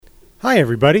Hi,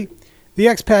 everybody. The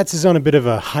Expats is on a bit of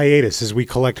a hiatus as we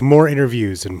collect more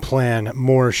interviews and plan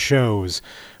more shows.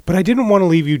 But I didn't want to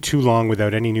leave you too long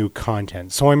without any new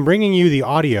content, so I'm bringing you the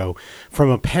audio from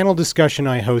a panel discussion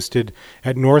I hosted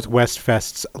at Northwest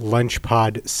Fest's Lunch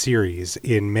Pod series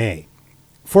in May.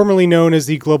 Formerly known as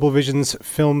the Global Visions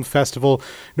Film Festival,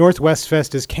 Northwest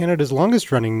Fest is Canada's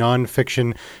longest-running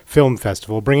non-fiction film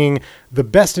festival, bringing the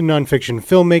best in non-fiction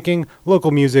filmmaking,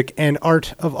 local music, and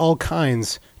art of all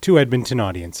kinds to Edmonton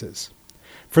audiences.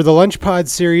 For the Lunch Pod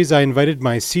series, I invited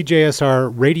my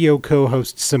CJSR radio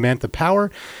co-host Samantha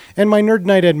Power and my Nerd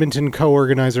Night Edmonton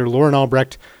co-organizer Lauren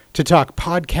Albrecht to talk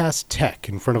podcast tech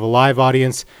in front of a live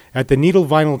audience at the Needle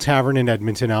Vinyl Tavern in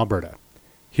Edmonton, Alberta.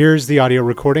 Here's the audio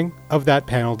recording of that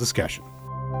panel discussion.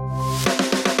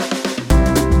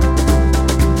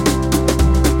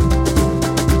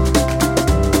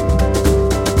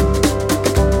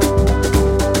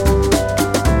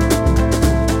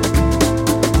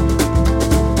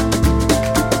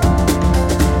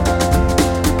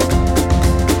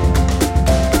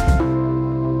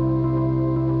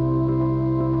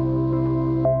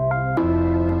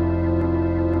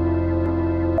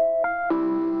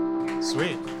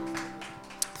 Sweet.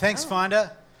 Thanks,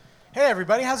 Fonda. Hey,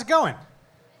 everybody. How's it going?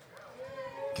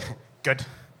 Good.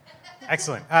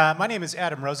 Excellent. My name is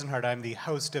Adam Rosenhart. I'm the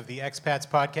host of the Expats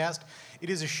podcast. It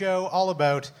is a show all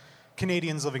about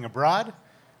Canadians living abroad.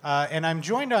 And I'm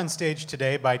joined on stage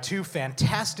today by two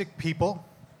fantastic people.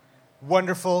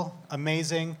 Wonderful,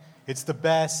 amazing. It's the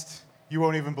best. You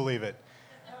won't even believe it.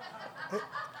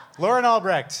 Lauren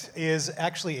Albrecht is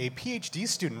actually a PhD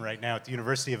student right now at the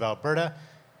University of Alberta.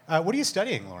 What are you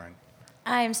studying, Lauren?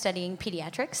 I'm studying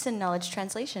pediatrics and knowledge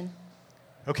translation.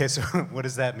 Okay, so what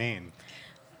does that mean?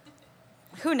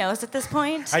 Who knows at this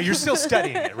point? You're still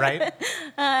studying it, right?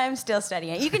 I'm still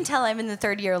studying it. You can tell I'm in the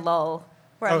third year lull,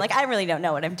 where I'm like, I really don't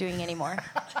know what I'm doing anymore.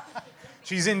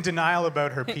 She's in denial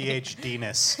about her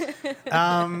PhD-ness.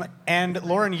 And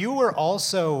Lauren, you were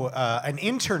also an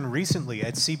intern recently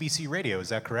at CBC Radio, is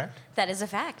that correct? That is a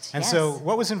fact, And yes. so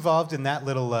what was involved in that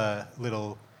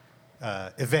little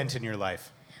event in your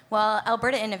life? Well,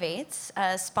 Alberta Innovates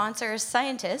sponsors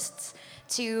scientists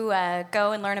to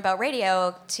go and learn about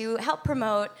radio to help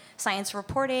promote science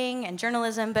reporting and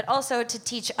journalism, but also to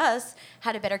teach us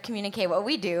how to better communicate what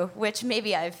we do, which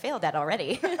maybe I've failed at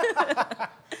already.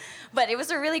 But it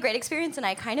was a really great experience, and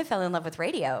I kind of fell in love with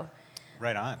radio.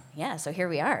 Right on. Yeah, so here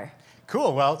we are.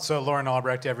 Cool. Well, so Lauren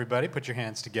Albrecht, everybody, put your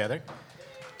hands together.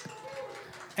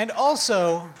 And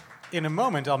also, in a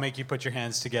moment, I'll make you put your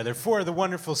hands together for the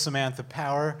wonderful Samantha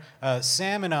Power.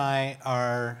 Sam and I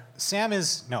are...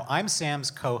 I'm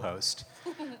Sam's co-host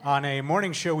on a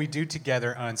morning show we do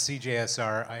together on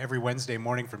CJSR every Wednesday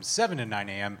morning from 7 to 9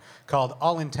 a.m. called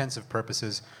All Intensive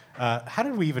Purposes. How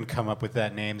did we even come up with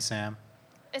that name, Sam?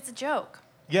 It's a joke.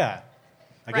 Yeah,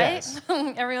 I guess.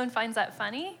 Everyone finds that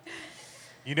funny.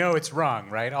 You know it's wrong,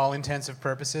 right? All intensive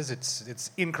purposes,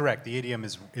 it's incorrect. The idiom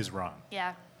is wrong.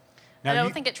 Yeah. Now I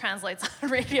don't think it translates on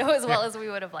radio as well as we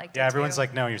would have liked it. Yeah, everyone's to.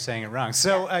 like, no, you're saying it wrong.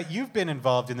 So you've been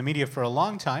involved in the media for a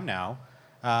long time now,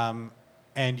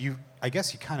 and I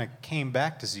guess you kind of came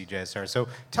back to CJSR. So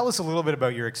tell us a little bit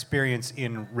about your experience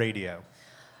in radio.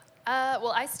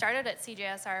 Well, I started at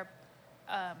CJSR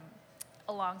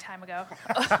a long time ago,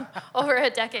 over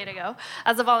a decade ago,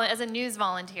 as a news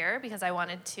volunteer because I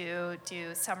wanted to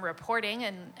do some reporting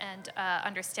and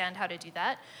understand how to do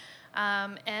that.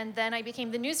 And then I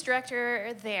became the news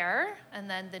director there, and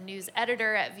then the news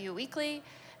editor at View Weekly,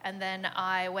 and then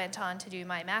I went on to do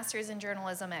my master's in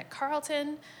journalism at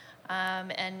Carleton,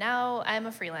 and now I'm a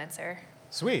freelancer.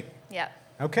 Sweet. Yeah.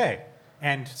 Okay.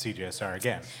 And CJSR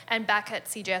again. And back at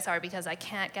CJSR because I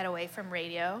can't get away from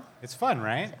radio. It's fun,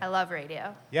 right? I love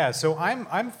radio. Yeah, so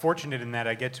I'm fortunate in that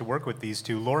I get to work with these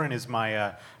two. Lauren is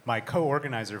my my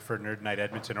co-organizer for Nerd Night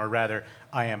Edmonton, or rather,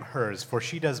 I am hers, for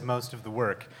she does most of the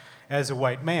work. As a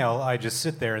white male, I just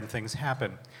sit there and things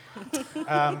happen.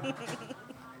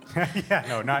 Yeah,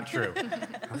 no, not true.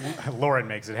 Lauren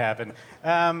makes it happen.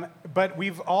 But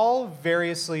we've all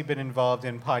variously been involved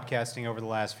in podcasting over the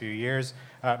last few years.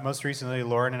 Most recently,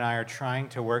 Lauren and I are trying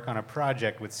to work on a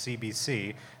project with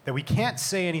CBC that we can't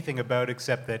say anything about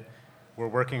except that we're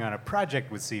working on a project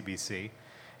with CBC.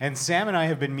 And Sam and I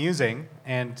have been musing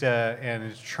and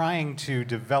trying to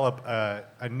develop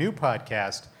a new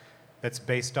podcast that's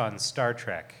based on Star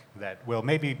Trek that will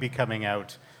maybe be coming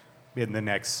out in the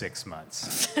next 6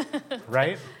 months,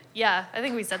 right? Yeah, I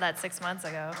think we said that 6 months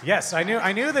ago. Yes, I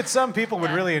knew that some people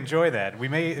would really enjoy that.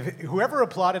 Whoever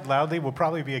applauded loudly will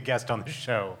probably be a guest on the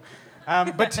show.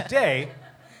 But today,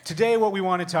 Today, what we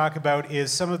want to talk about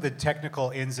is some of the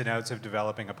technical ins and outs of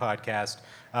developing a podcast,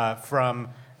 from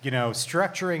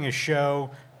structuring a show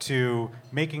to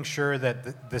making sure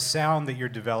that the sound that you're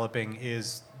developing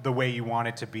is the way you want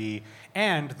it to be,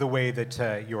 and the way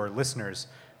that your listeners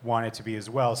want it to be as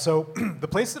well. So, the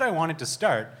place that I wanted to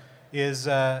start is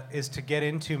to get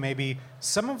into maybe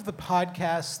some of the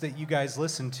podcasts that you guys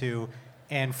listen to,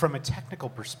 and from a technical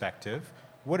perspective,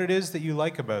 what it is that you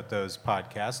like about those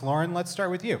podcasts. Lauren, let's start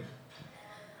with you.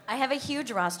 I have a huge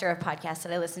roster of podcasts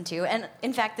that I listen to, and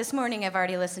in fact, this morning I've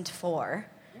already listened to 4.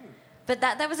 But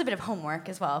that was a bit of homework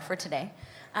as well for today.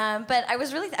 But I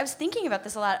was thinking about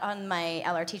this a lot on my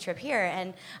LRT trip here,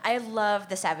 and I love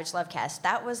the Savage Lovecast.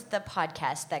 That was the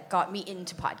podcast that got me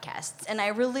into podcasts, and I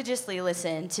religiously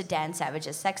listen to Dan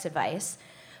Savage's Sex Advice.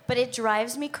 But it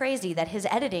drives me crazy that his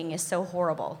editing is so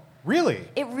horrible. Really?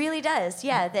 It really does,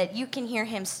 yeah, that you can hear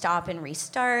him stop and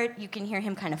restart. You can hear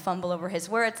him kind of fumble over his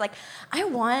words. Like, I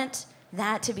want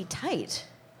that to be tight.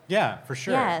 Yeah, for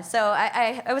sure. Yeah, so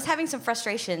I was having some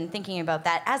frustration thinking about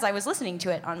that as I was listening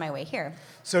to it on my way here.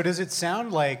 So does it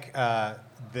sound like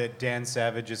that Dan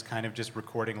Savage is kind of just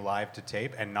recording live to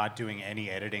tape and not doing any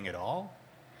editing at all?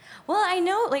 Well, I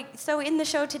know, so in the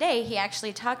show today, he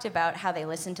actually talked about how they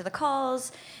listen to the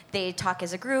calls, they talk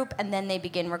as a group, and then they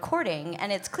begin recording.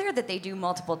 And it's clear that they do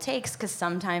multiple takes, because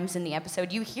sometimes in the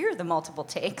episode you hear the multiple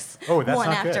takes, one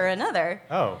after another.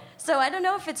 Oh. So I don't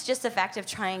know if it's just a fact of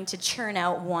trying to churn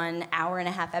out 1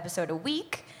 hour-and-a-half episode a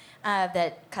week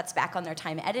that cuts back on their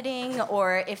time editing,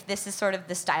 or if this is sort of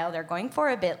the style they're going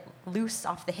for, a bit loose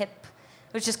off the hip,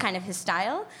 which is kind of his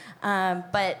style.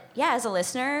 But yeah, as a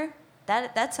listener,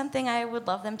 that's something I would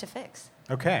love them to fix.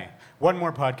 Okay. One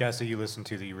more podcast that you listen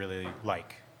to that you really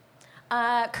like?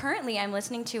 Currently, I'm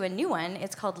listening to a new one.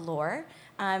 It's called Lore,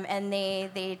 and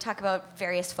they talk about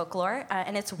various folklore,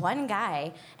 and it's one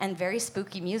guy and very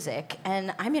spooky music,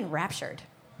 and I'm enraptured.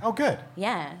 Oh, good.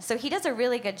 Yeah, so he does a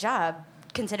really good job,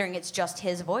 considering it's just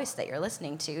his voice that you're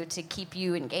listening to keep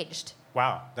you engaged.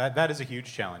 Wow, that is a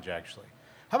huge challenge, actually.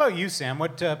 How about you, Sam?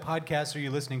 What podcasts are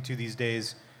you listening to these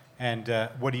days, and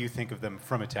what do you think of them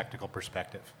from a technical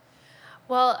perspective?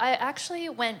 Well, I actually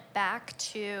went back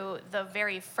to the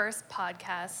very first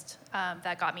podcast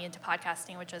that got me into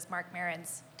podcasting, which is Mark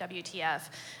Maron's WTF.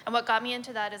 And what got me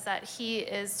into that is that he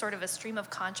is sort of a stream of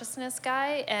consciousness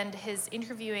guy, and his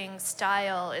interviewing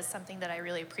style is something that I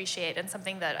really appreciate, and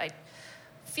something that I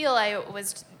feel I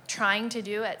was trying to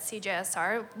do at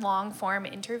CJSR, long-form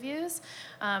interviews.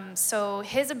 So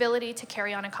his ability to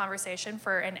carry on a conversation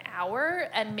for an hour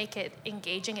and make it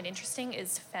engaging and interesting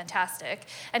is fantastic.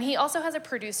 And he also has a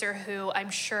producer who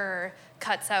I'm sure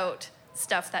cuts out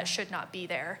stuff that should not be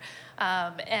there.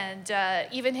 And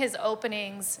even his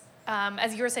openings,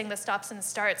 as you were saying, the stops and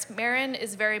starts, Maron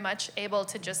is very much able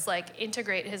to just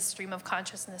integrate his stream of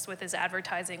consciousness with his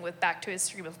advertising back to his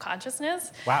stream of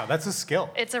consciousness. Wow, that's a skill.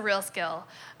 It's a real skill.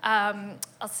 I'll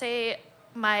say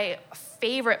my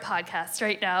favorite podcast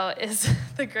right now is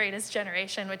The Greatest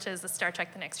Generation, which is the Star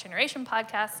Trek The Next Generation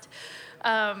podcast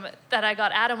that I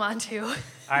got Adam onto.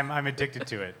 I'm addicted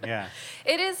to it, yeah.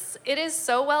 It is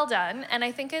so well done, and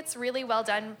I think it's really well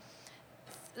done.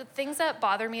 The things that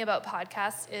bother me about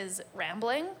podcasts is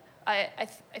rambling. I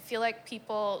feel like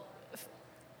people,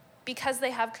 because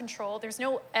they have control, there's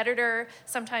no editor,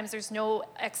 sometimes there's no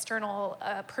external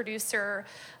producer,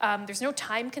 there's no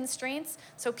time constraints,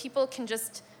 so people can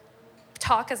just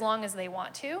talk as long as they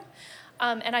want to.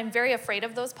 And I'm very afraid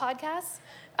of those podcasts.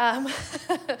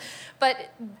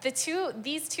 But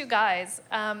these two guys,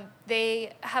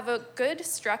 they have a good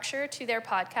structure to their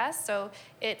podcast, so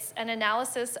it's an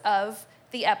analysis of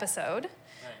the episode,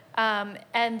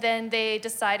 and then they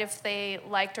decide if they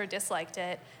liked or disliked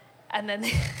it, and then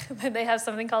they have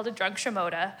something called a drunk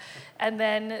Shimoda, and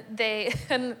then they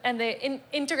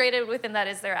integrated within that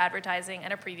is their advertising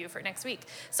and a preview for next week.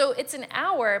 So it's an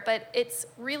hour, but it's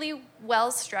really well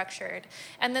structured.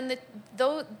 And then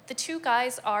the two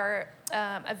guys are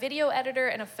a video editor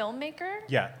and a filmmaker.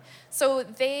 Yeah. So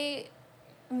they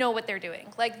know what they're doing.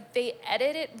 They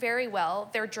edit it very well,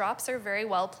 their drops are very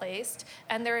well placed,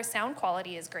 and their sound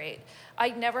quality is great. I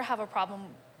never have a problem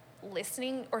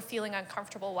listening or feeling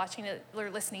uncomfortable watching it or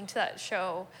listening to that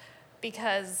show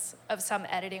because of some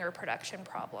editing or production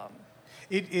problem.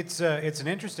 It's an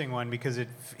interesting one because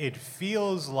it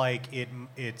feels like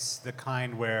it's the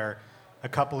kind where a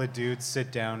couple of dudes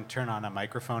sit down, turn on a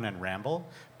microphone, and ramble,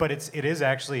 but it is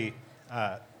actually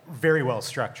very well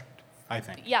structured, I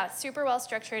think. Yeah, super well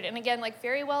structured, and again,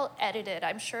 very well edited.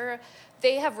 I'm sure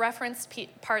they have referenced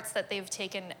parts that they've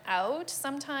taken out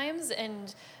sometimes,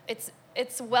 and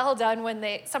it's well done when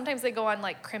sometimes they go on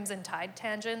like Crimson Tide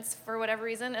tangents for whatever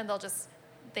reason, and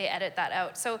they edit that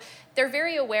out. So they're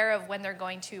very aware of when they're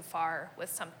going too far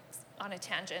on a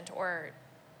tangent, or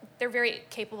they're very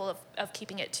capable of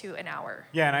keeping it to an hour.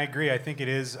 Yeah, and I agree. I think it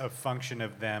is a function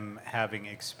of them having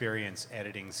experience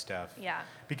editing stuff. Yeah.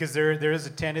 Because there is a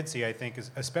tendency, I think,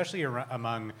 especially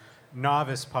among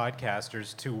novice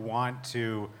podcasters, to want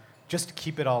to just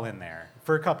keep it all in there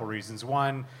for a couple reasons.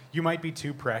 One, you might be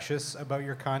too precious about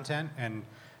your content, and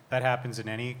that happens in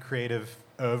any creative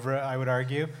oeuvre, I would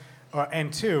argue.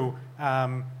 And two,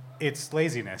 it's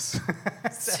laziness.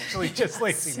 It's actually just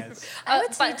laziness. I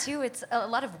would say, too, it's a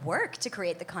lot of work to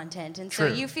create the content. And so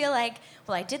True. you feel like,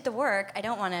 well, I did the work. I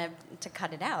don't want to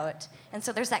cut it out. And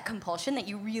so there's that compulsion that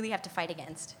you really have to fight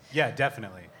against. Yeah,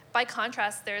 definitely. By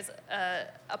contrast, there's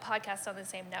a podcast on the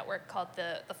same network called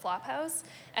The Flophouse,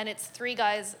 and it's 3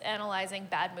 guys analyzing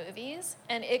bad movies,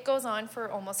 and it goes on for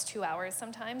almost 2 hours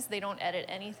sometimes. They don't edit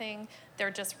anything.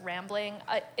 They're just rambling.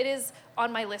 It is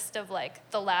on my list of like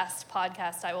the last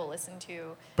podcast I will listen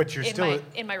to. But you're still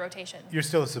in my rotation. You're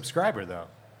still a subscriber, though.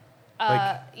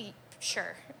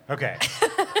 Sure. Okay.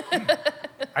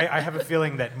 I have a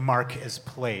feeling that mark as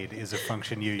played is a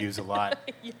function you use a lot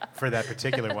for that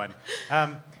particular one.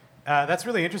 That's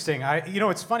really interesting.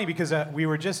 It's funny because we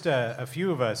were just a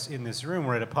few of us in this room.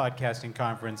 We're at a podcasting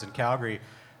conference in Calgary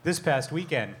this past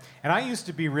weekend, and I used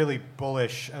to be really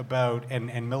bullish about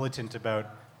and militant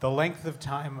about the length of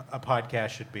time a podcast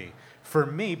should be. For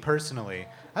me personally,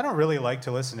 I don't really like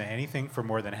to listen to anything for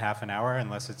more than half an hour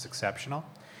unless it's exceptional.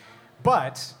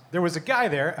 But there was a guy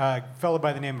there, a fellow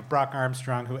by the name of Brock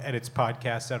Armstrong, who edits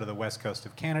podcasts out of the west coast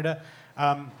of Canada,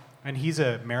 and he's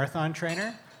a marathon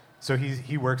trainer. So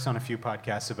he works on a few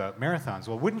podcasts about marathons.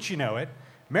 Well, wouldn't you know it,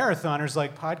 marathoners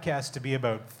like podcasts to be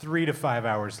about 3 to 5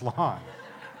 hours long,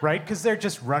 right? Because they're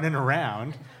just running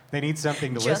around. They need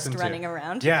something to listen to. Just running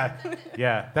around. Yeah.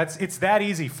 It's that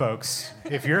easy, folks.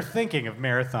 If you're thinking of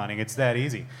marathoning, it's that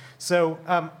easy. So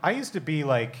I used to be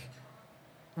like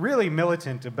really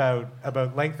militant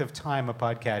about length of time a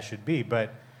podcast should be,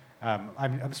 but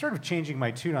I'm sort of changing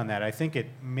my tune on that. I think it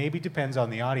maybe depends on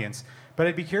the audience, but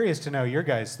I'd be curious to know your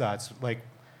guys' thoughts. Like,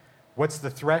 what's the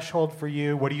threshold for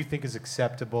you? What do you think is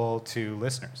acceptable to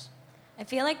listeners? I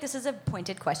feel like this is a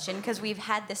pointed question because we've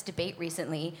had this debate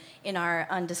recently in our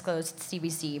undisclosed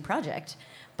CBC project.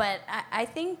 But I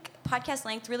think podcast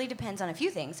length really depends on a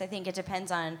few things. I think it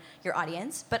depends on your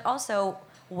audience, but also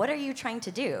what are you trying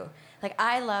to do? Like,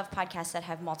 I love podcasts that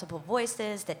have multiple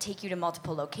voices, that take you to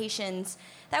multiple locations.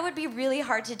 That would be really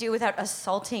hard to do without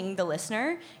assaulting the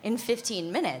listener in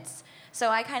 15 minutes. So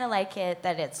I kind of like it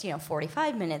that it's,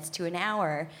 45 minutes to an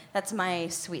hour. That's my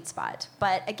sweet spot.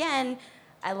 But again,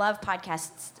 I love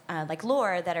podcasts like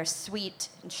Lore that are sweet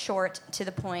and short, to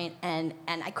the point, and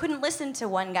I couldn't listen to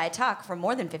one guy talk for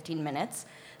more than 15 minutes,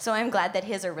 so I'm glad that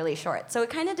his are really short. So it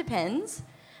kind of depends,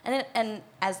 and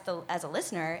as a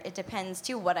listener, it depends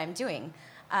too what I'm doing.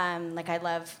 Like, I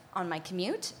love on my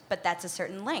commute, but that's a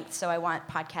certain length, so I want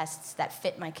podcasts that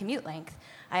fit my commute length.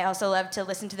 I also love to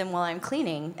listen to them while I'm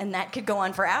cleaning, and that could go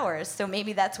on for hours, so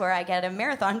maybe that's where I get a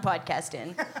marathon podcast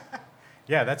in.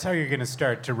 Yeah, that's how you're going to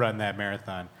start to run that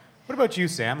marathon. What about you,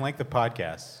 Sam? Like the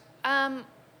podcasts? I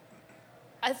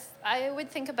would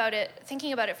thinking about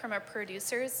it from a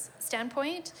producer's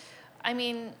standpoint. I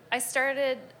mean, I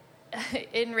started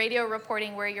in radio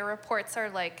reporting where your reports are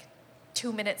like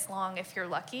 2 minutes long if you're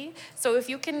lucky. So if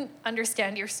you can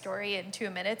understand your story in 2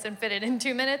 minutes and fit it in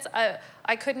 2 minutes,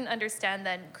 I couldn't understand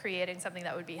then creating something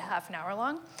that would be half an hour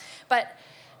long. But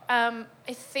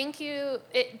I think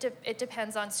it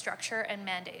depends on structure and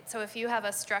mandate. So if you have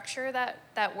a structure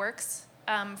that works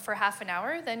for half an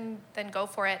hour, then go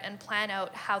for it and plan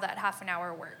out how that half an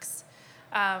hour works.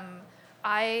 That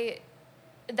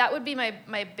would be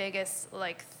my biggest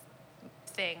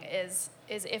thing is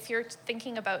if you're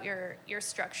thinking about your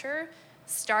structure,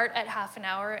 start at half an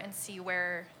hour and see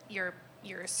where your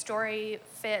story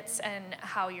fits and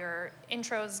how your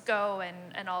intros go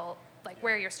and all, like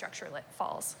where your structure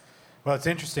falls. Well, it's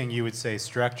interesting you would say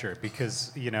structure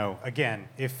because, again,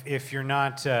 if you're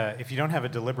not, if you don't have a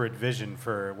deliberate vision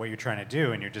for what you're trying to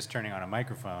do and you're just turning on a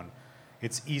microphone,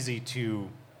 it's easy to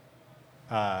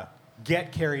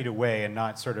get carried away and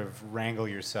not sort of wrangle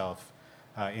yourself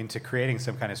into creating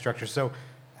some kind of structure. So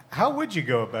how would you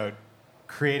go about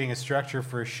creating a structure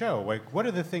for a show? Like, what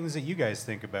are the things that you guys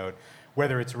think about,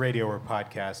 whether it's radio or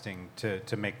podcasting,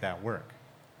 to make that work?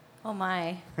 Oh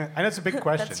my. I know it's a big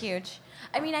question. That's huge.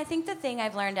 I mean, I think the thing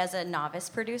I've learned as a novice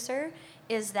producer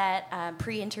is that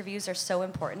pre-interviews are so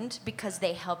important because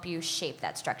they help you shape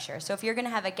that structure. So if you're going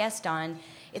to have a guest on,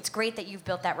 it's great that you've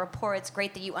built that rapport. It's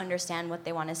great that you understand what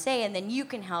they want to say, and then you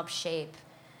can help shape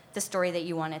the story that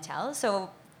you want to tell. So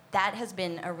that has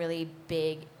been a really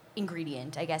big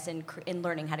ingredient, I guess, in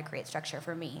learning how to create structure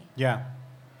for me. Yeah.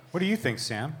 What do you think,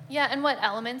 Sam? Yeah, and what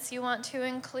elements you want to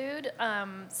include.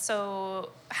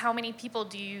 So how many people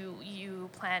do you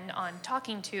plan on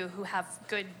talking to who have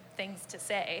good things to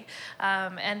say?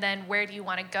 And then where do you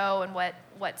want to go, and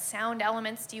what sound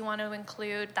elements do you want to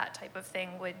include? That type of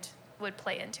thing would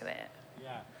play into it.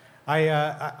 Yeah.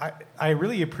 I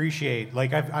really appreciate,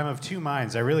 like, I'm of two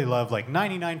minds. I really love, like,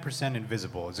 99%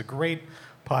 Invisible. It's a great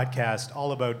podcast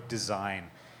all about design.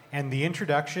 And the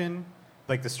introduction,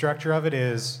 like, the structure of it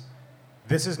is,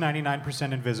 this is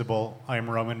 99% Invisible, I'm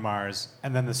Roman Mars,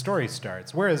 and then the story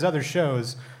starts. Whereas other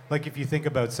shows, like if you think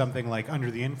about something like Under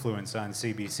the Influence on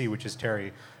CBC, which is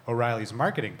Terry O'Reilly's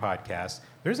marketing podcast,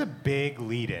 there's a big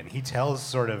lead-in. He tells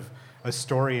sort of a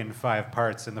story in 5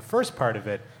 parts, and the first part of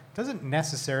it doesn't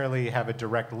necessarily have a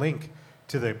direct link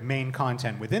to the main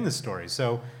content within the story.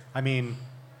 So, I mean,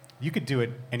 you could do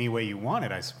it any way you want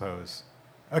it, I suppose.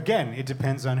 Again, it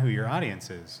depends on who your audience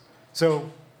is.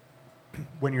 So,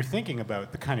 when you're thinking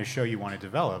about the kind of show you want to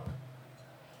develop,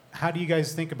 how do you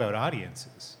guys think about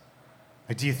audiences?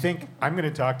 Like, do you think, I'm going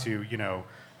to talk to,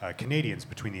 Canadians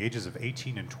between the ages of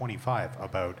 18 and 25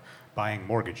 about buying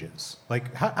mortgages?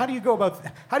 Like, how do you go about,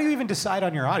 how do you even decide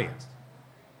on your audience?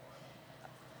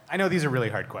 I know these are really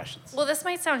hard questions. Well, this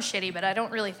might sound shitty, but I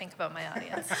don't really think about my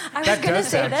audience. I was going to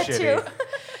say that too.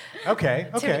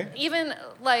 Okay. Even,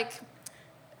 like,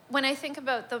 when I think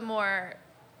about the more...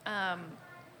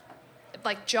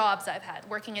 like jobs I've had,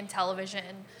 working in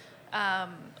television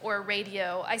or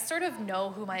radio, I sort of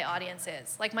know who my audience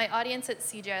is. Like, my audience at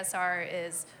CJSR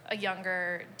is a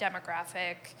younger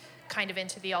demographic, kind of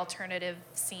into the alternative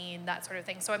scene, that sort of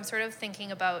thing. So I'm sort of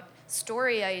thinking about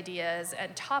story ideas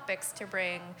and topics to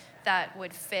bring that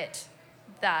would fit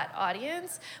that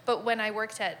audience. But when I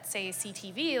worked at, say,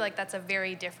 CTV, like, that's a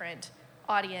very different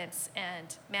audience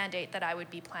and mandate that I would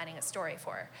be planning a story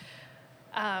for.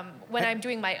 When I'm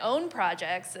doing my own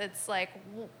projects, it's like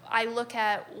I look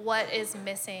at what is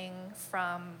missing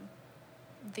from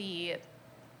the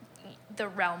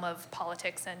realm of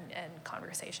politics and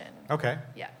conversation. Okay.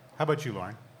 Yeah. How about you,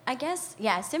 Lauren? I guess,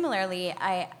 yeah, similarly,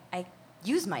 I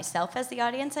use myself as the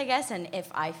audience, I guess, and if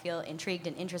I feel intrigued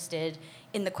and interested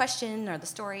in the question or the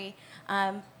story.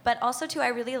 But also, too, I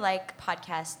really like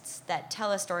podcasts that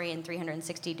tell a story in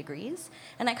 360 degrees.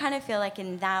 And I kind of feel like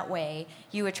in that way,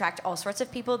 you attract all sorts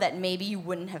of people that maybe you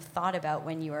wouldn't have thought about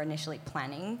when you were initially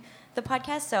planning the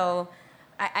podcast. So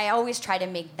I always try to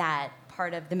make that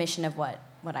part of the mission of what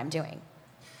I'm doing.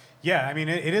 Yeah, I mean,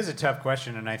 it is a tough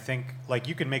question, and I think, like,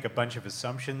 you can make a bunch of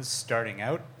assumptions starting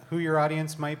out who your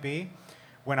audience might be.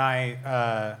 When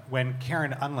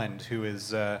Karen Unland, who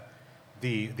is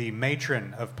the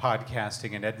matron of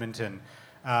podcasting in Edmonton,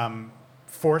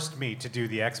 forced me to do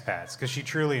the expats, because she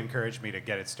truly encouraged me to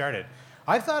get it started,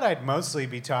 I thought I'd mostly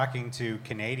be talking to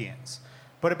Canadians,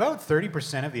 but about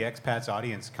 30% of the expats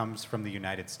audience comes from the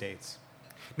United States.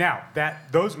 Now,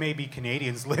 those may be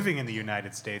Canadians living in the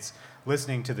United States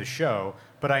listening to the show,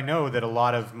 but I know that a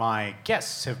lot of my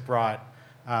guests have brought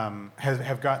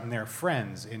have gotten their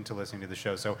friends into listening to the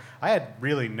show. So I had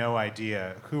really no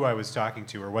idea who I was talking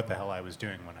to or what the hell I was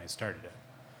doing when I started it.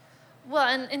 Well,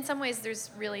 and in some ways,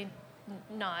 there's really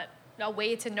not a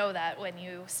way to know that when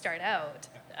you start out,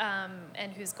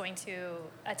 and who's going to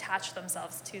attach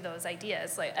themselves to those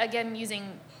ideas. Like, again,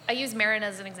 I use Marin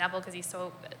as an example because he's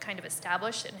so kind of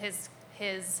established, and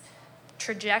his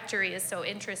trajectory is so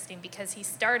interesting because he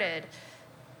started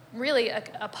really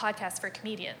a podcast for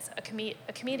comedians,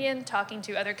 a comedian talking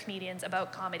to other comedians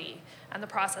about comedy and the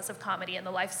process of comedy and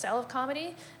the lifestyle of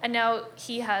comedy. And now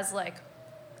he has, like,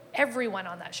 everyone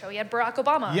on that show. He had Barack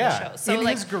Obama on the show. So, in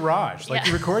his garage. Like,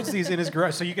 he records these in his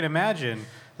garage. So you can imagine,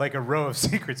 like, a row of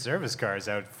Secret Service cars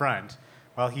out front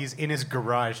while he's in his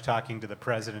garage talking to the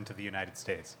President of the United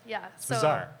States. Yeah. It's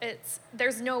bizarre.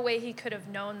 There's no way he could have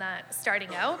known that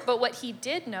starting out. But what he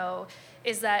did know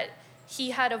is that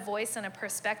he had a voice and a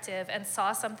perspective and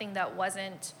saw something that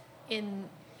wasn't in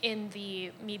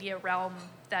the media realm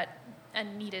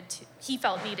he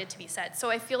felt needed to be said. So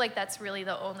I feel like that's really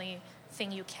the only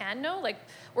thing you can know. Like,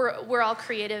 we're all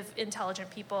creative,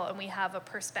 intelligent people, and we have a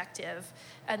perspective,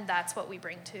 and that's what we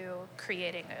bring to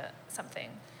creating something.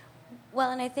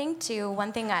 Well, and I think, too,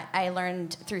 one thing I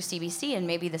learned through CBC, and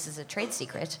maybe this is a trade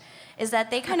secret, is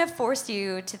that they kind of force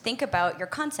you to think about your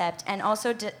concept and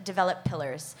also develop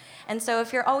pillars. And so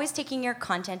if you're always taking your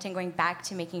content and going back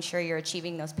to making sure you're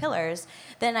achieving those pillars,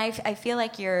 then I feel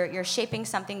like you're shaping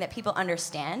something that people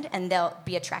understand and they'll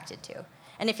be attracted to.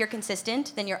 And if you're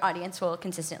consistent, then your audience will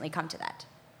consistently come to that.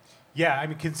 Yeah, I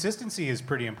mean, consistency is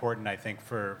pretty important, I think,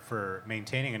 for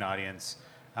maintaining an audience.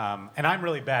 And I'm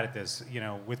really bad at this. You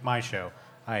know, with my show,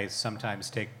 I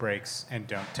sometimes take breaks and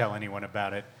don't tell anyone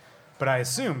about it. But I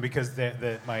assume, because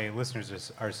my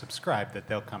listeners are subscribed, that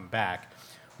they'll come back.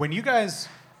 When you guys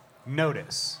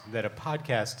notice that a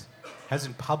podcast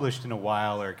hasn't published in a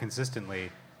while or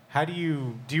consistently, how do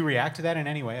you react to that in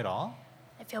any way at all?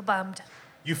 I feel bummed.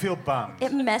 You feel bummed.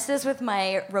 It messes with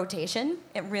my rotation.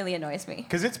 It really annoys me.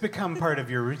 Because it's become part of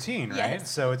your routine, right?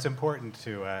 Yes. So it's important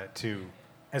to,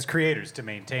 as creators, to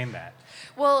maintain that.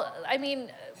 Well, I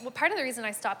mean, part of the reason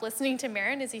I stopped listening to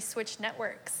Marin is he switched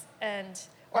networks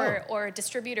or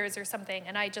distributors or something,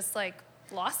 and I just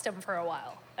lost him for a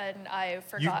while, and I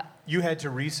forgot. You had to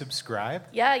resubscribe?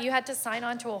 Yeah, you had to sign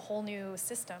on to a whole new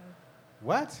system.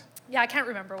 What? Yeah, I can't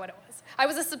remember what it was. I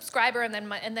was a subscriber,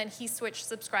 and then he switched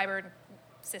subscriber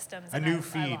systems. A and new I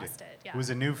feed. lost it. Yeah. It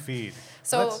was a new feed.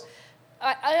 So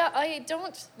I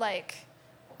don't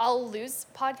I'll lose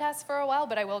podcasts for a while,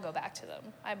 but I will go back to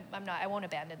them. I won't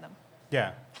abandon them.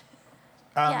 Yeah.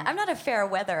 Yeah, I'm not a fair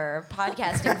weather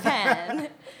podcasting fan.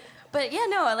 But yeah,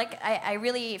 no, I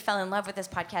really fell in love with this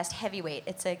podcast, Heavyweight.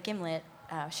 It's a Gimlet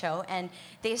show, and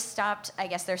they stopped, I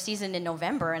guess, their season in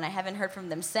November, and I haven't heard from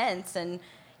them since. And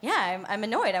yeah, I'm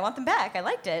annoyed. I want them back. I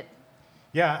liked it.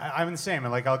 Yeah, I'm the same.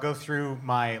 I'll go through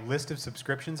my list of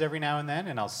subscriptions every now and then,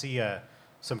 and I'll see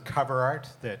some cover art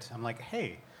that I'm like,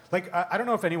 hey. I don't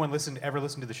know if anyone ever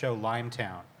listened to the show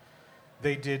Limetown.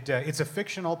 They did. It's a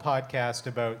fictional podcast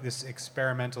about this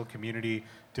experimental community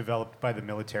developed by the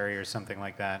military or something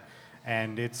like that,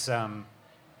 and it's a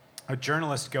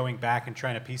journalist going back and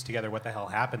trying to piece together what the hell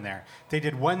happened there. They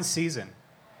did one season,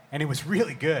 and it was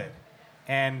really good.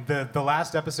 And the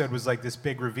last episode was this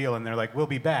big reveal, and they're like, "We'll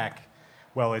be back."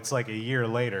 Well, it's a year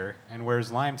later, and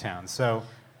where's Limetown? So.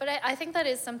 But I think that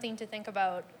is something to think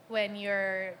about when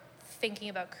you're thinking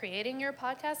about creating your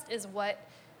podcast, is what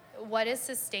is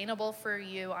sustainable for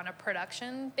you on a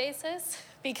production basis.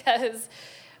 Because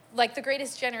the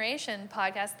Greatest Generation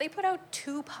podcast, they put out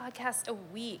 2 podcasts a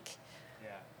week.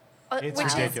 Yeah. It's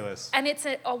ridiculous. And it's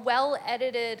a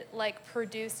well-edited,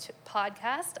 produced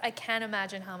podcast. I can't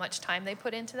imagine how much time they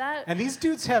put into that. And these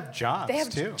dudes have jobs, they have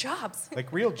too. Jobs.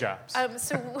 Real jobs.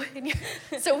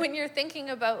 So when you're thinking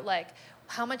about,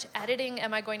 how much editing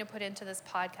am I going to put into this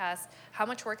podcast? How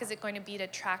much work is it going to be to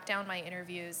track down my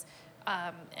interviews?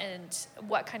 And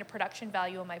what kind of production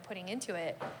value am I putting into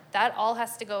it? That all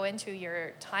has to go into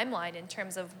your timeline in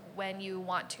terms of when you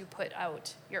want to put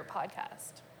out your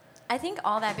podcast. I think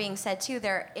all that being said, too,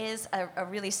 there is a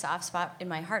really soft spot in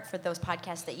my heart for those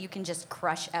podcasts that you can just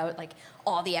crush out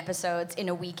all the episodes in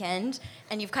a weekend,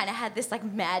 and you've kind of had this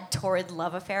mad, torrid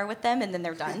love affair with them, and then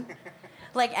they're done.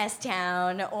 Like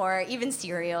S-Town or even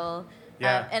Serial.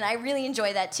 Yeah. And I really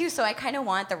enjoy that too. So I kind of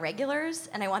want the regulars,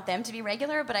 and I want them to be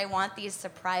regular, but I want these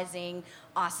surprising,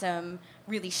 awesome,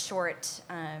 really short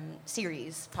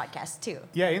series podcasts too.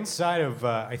 Yeah, inside of,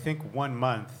 I think, 1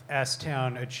 month,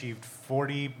 S-Town achieved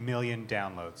 40 million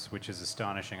downloads, which is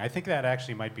astonishing. I think that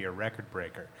actually might be a record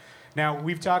breaker. Now,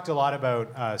 we've talked a lot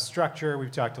about structure.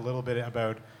 We've talked a little bit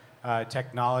about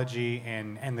technology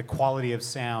and the quality of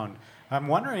sound. I'm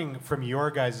wondering, from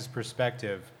your guys'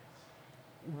 perspective,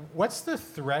 what's the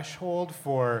threshold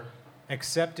for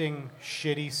accepting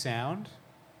shitty sound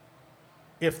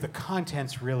if the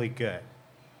content's really good?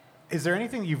 Is there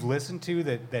anything you've listened to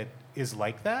that is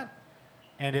like that?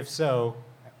 And if so,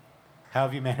 how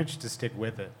have you managed to stick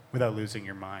with it without losing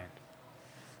your mind?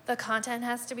 The content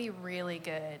has to be really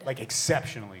good.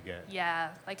 Exceptionally good.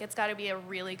 Yeah, it's got to be a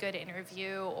really good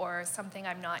interview or something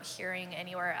I'm not hearing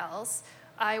anywhere else.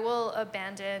 I will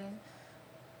abandon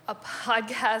a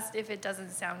podcast if it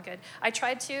doesn't sound good. I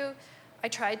tried to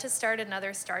start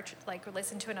another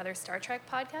listen to another Star Trek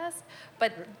podcast,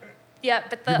 but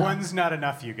the one's not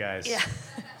enough, you guys. Yeah.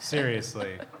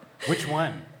 Seriously. Which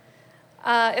one?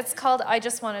 It's called I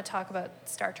Just Want to Talk About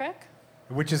Star Trek.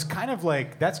 Which is kind of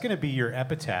that's going to be your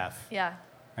epitaph. Yeah.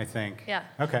 I think. Yeah.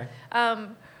 Okay.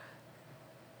 But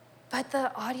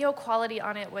the audio quality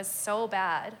on it was so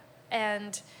bad,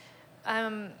 and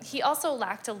he also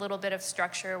lacked a little bit of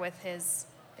structure with his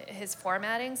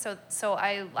formatting. So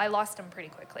I lost him pretty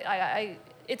quickly.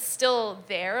 It's still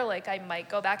there. I might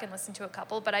go back and listen to a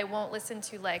couple, but I won't listen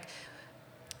to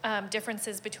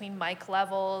differences between mic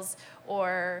levels,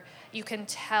 or you can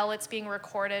tell it's being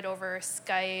recorded over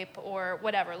Skype or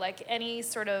whatever. Like any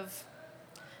sort of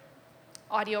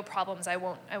audio problems, I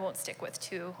won't stick with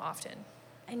too often.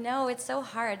 I know, it's so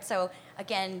hard. So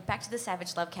again, back to the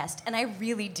Savage Lovecast, and I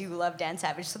really do love Dan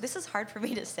Savage, so this is hard for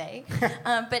me to say.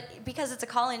 But because it's a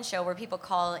call-in show where people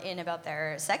call in about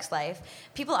their sex life,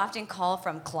 people often call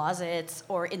from closets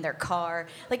or in their car,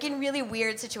 like in really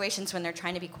weird situations when they're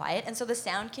trying to be quiet, and so the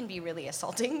sound can be really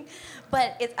assaulting.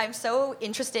 But I'm so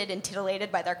interested and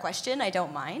titillated by their question, I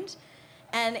don't mind.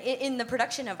 And in the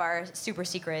production of our super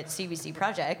secret CBC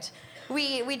project,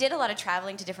 we did a lot of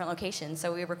traveling to different locations.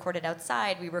 So we recorded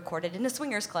outside, we recorded in a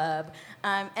swingers club.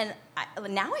 Now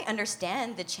I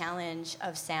understand the challenge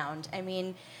of sound. I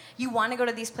mean, you want to go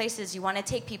to these places, you want to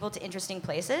take people to interesting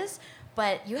places,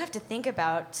 but you have to think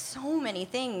about so many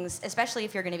things, especially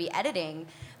if you're going to be editing,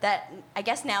 that I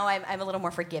guess now I'm a little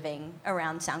more forgiving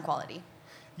around sound quality.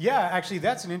 Yeah, actually,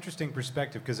 that's an interesting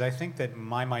perspective, because I think that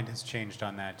my mind has changed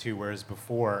on that too, whereas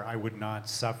before I would not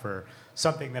suffer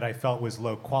something that I felt was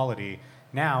low quality.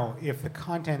 Now, if the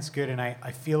content's good and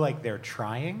I feel like they're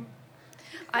trying...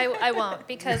 I won't,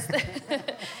 because...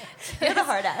 You're the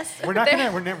hard ass. We're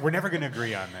never gonna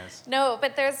agree on this. No,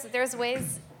 but there's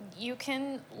ways you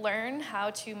can learn how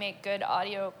to make good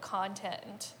audio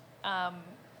content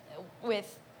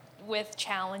with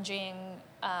challenging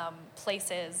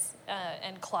places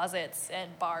and closets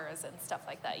and bars and stuff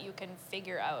like that. You can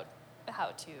figure out how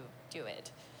to do it.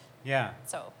 Yeah.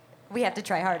 So we have to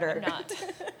try harder.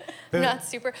 Not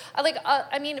super.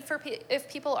 I mean, if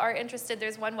people are interested,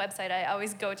 there's one website I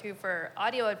always go to for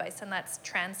audio advice, and that's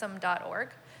transom.org.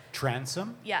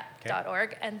 Transom? Yeah, Okay.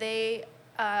 .org, and they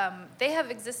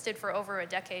have existed for over a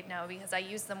decade now, because I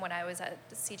used them when I was at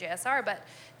CJSR, but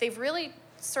they've really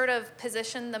sort of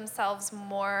positioned themselves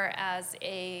more as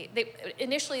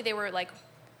initially they were like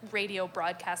radio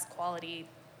broadcast quality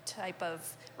type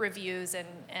of reviews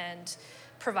and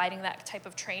providing that type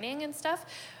of training and stuff,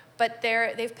 but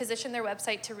they've positioned their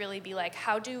website to really be like,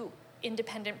 how do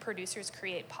independent producers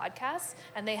create podcasts?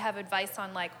 And they have advice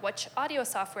on like which audio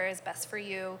software is best for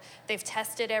you. They've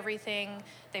tested everything,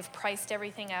 they've priced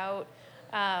everything out,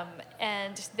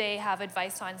 and they have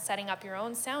advice on setting up your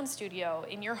own sound studio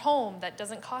in your home that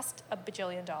doesn't cost $1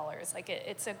 bajillion. Like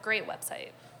it's a great website.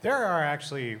 There are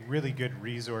actually really good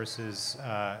resources,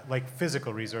 like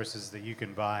physical resources that you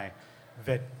can buy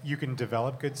that you can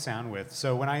develop good sound with.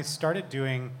 So when I started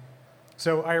doing,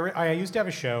 I used to have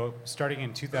a show starting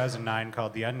in 2009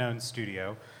 called The Unknown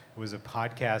Studio. It was a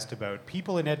podcast about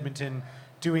people in Edmonton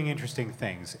doing interesting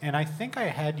things. And I think I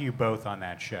had you both on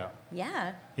that show.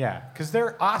 Yeah. Yeah, because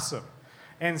they're awesome.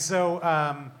 And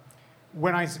so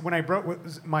when I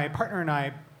broke, my partner and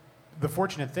I, the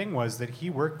fortunate thing was that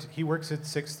he works at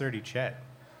 630 Chet.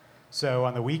 So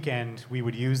on the weekend, we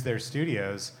would use their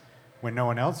studios when no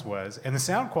one else was, and the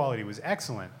sound quality was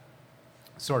excellent.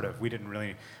 Sort of. We didn't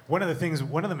really. One of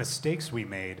the mistakes we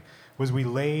made was we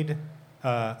laid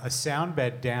a sound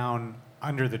bed down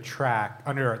under the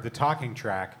talking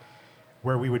track,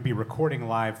 where we would be recording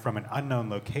live from an unknown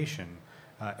location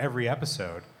every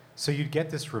episode. So you'd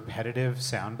get this repetitive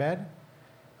sound bed.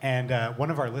 And one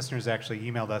of our listeners actually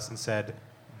emailed us and said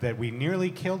that we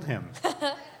nearly killed him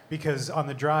because on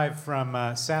the drive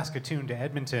from Saskatoon to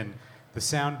Edmonton, the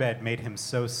sound bed made him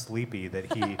so sleepy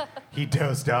that he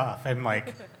dozed off and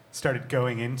like started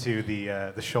going into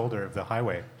the shoulder of the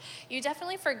highway. You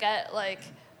definitely forget, like,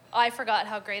 I forgot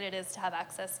how great it is to have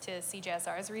access to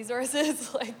CJSR's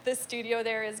resources. Like, the studio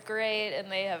there is great,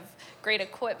 and they have great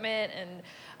equipment, and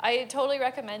I totally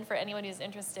recommend for anyone who's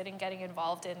interested in getting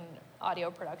involved in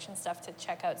audio production stuff to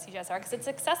check out CJSR, because it's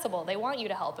accessible. They want you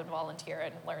to help and volunteer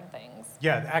and learn things.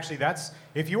 Yeah, actually,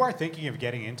 if you are thinking of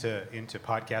getting into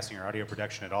podcasting or audio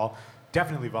production at all,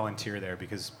 definitely volunteer there,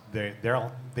 because they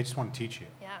just want to teach you.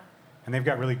 Yeah. And they've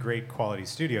got really great quality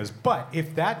studios. But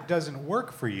if that doesn't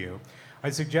work for you, I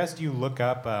suggest you look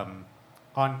up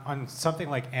on something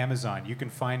like Amazon. You can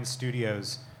find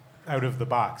studios out of the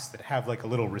box that have like a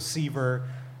little receiver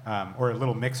or a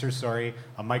little mixer,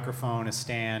 a microphone, a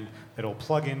stand that'll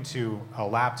plug into a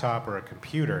laptop or a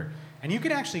computer. And you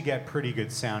can actually get pretty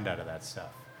good sound out of that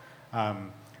stuff.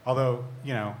 Although,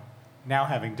 now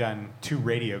having done 2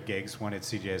 radio gigs, one at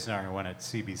CJSR and one at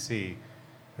CBC,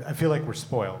 I feel like we're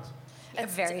spoiled.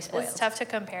 Very spoiled. It's tough to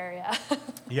compare, yeah.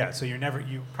 Yeah, so you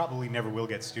probably never will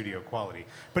get studio quality.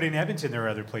 But in Edmonton, there are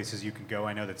other places you can go.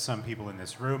 I know that some people in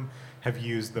this room have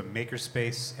used the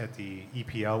Makerspace at the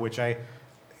EPL, which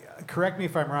correct me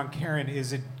if I'm wrong, Karen,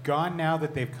 is it gone now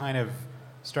that they've kind of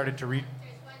started to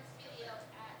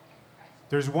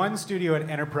There's one studio at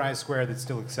Enterprise Square that's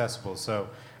still accessible. So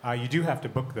You do have to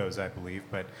book those, I believe.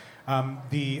 But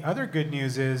the other good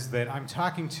news is that I'm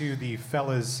talking to the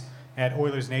fellas at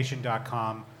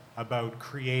OilersNation.com about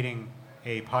creating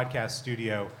a podcast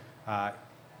studio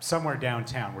somewhere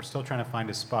downtown. We're still trying to find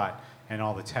a spot and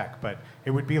all the tech, but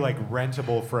it would be like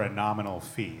rentable for a nominal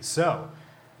fee. So,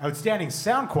 outstanding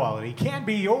sound quality can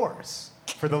be yours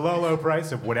for the low, low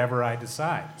price of whatever I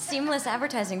decide. Seamless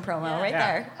advertising promo right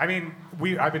there. I mean,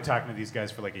 I've been talking to these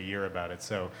guys for like a year about it,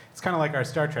 so it's kind of like our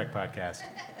Star Trek podcast.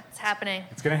 It's happening.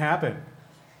 It's going to happen.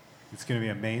 It's going to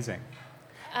be amazing.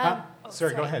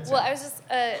 Sorry, go ahead. Well, Sam. I was just,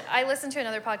 I listened to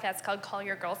another podcast called Call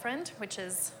Your Girlfriend, which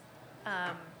is,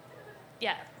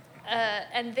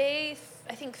 and they,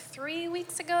 I think 3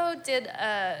 weeks ago, did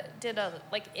a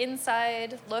like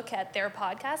inside look at their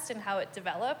podcast and how it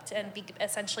developed and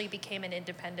essentially became an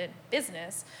independent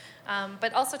business,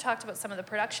 but also talked about some of the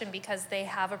production because they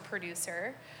have a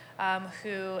producer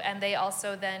and they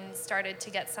also then started to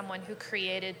get someone who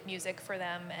created music for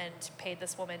them and paid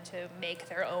this woman to make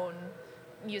their own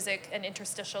music and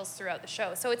interstitials throughout the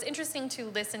show. So it's interesting to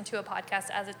listen to a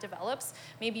podcast as it develops.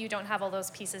 Maybe you don't have all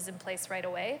those pieces in place right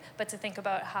away, but to think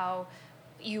about how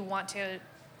you want to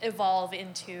evolve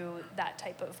into that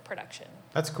type of production.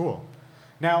 That's cool.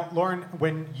 Now, Lauren,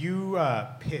 when you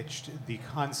pitched the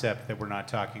concept that we're not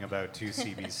talking about to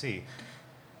CBC,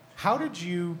 how did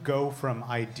you go from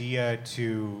idea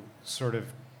to sort of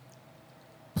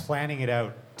planning it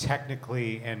out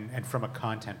technically and from a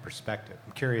content perspective?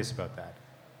 I'm curious about that.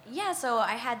 Yeah, so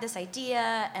I had this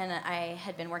idea, and I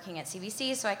had been working at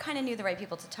CBC, so I kind of knew the right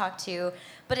people to talk to.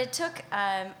 But it took,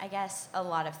 I guess, a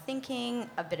lot of thinking,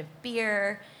 a bit of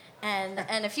beer, and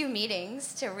a few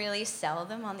meetings to really sell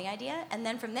them on the idea. And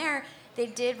then from there, they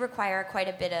did require quite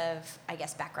a bit of, I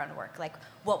guess, background work. Like,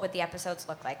 what would the episodes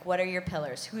look like? What are your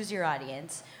pillars? Who's your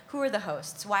audience? Who are the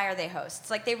hosts? Why are they hosts?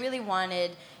 Like, they really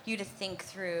wanted you to think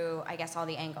through, I guess, all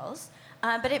the angles.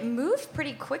 But it moved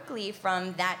pretty quickly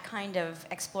from that kind of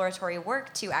exploratory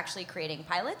work to actually creating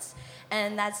pilots.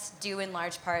 And that's due in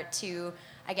large part to,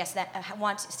 I guess, that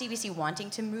CBC wanting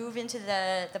to move into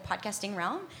the podcasting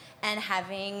realm and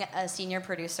having a senior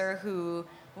producer who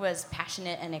was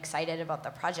passionate and excited about the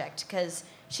project, because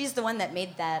she's the one that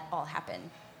made that all happen.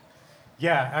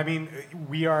 Yeah, I mean,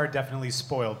 we are definitely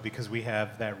spoiled because we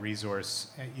have that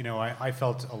resource. You know, I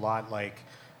felt a lot like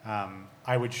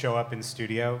I would show up in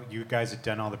studio. You guys had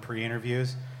done all the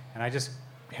pre-interviews, and I just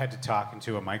had to talk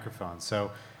into a microphone.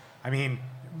 So, I mean,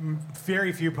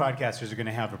 very few podcasters are going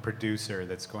to have a producer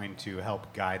that's going to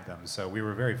help guide them. So we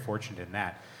were very fortunate in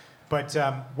that. But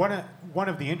one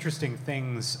of the interesting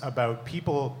things about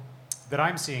people that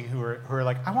I'm seeing who are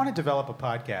like, I want to develop a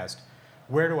podcast.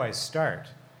 Where do I start?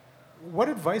 What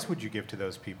advice would you give to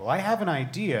those people? I have an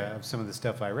idea of some of the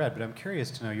stuff I read, but I'm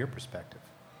curious to know your perspective.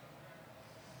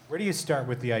 Where do you start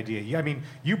with the idea? I mean,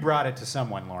 you brought it to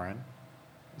someone, Lauren.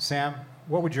 Sam,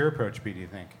 what would your approach be, do you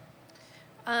think?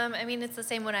 I mean, it's the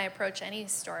same when I approach any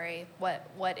story.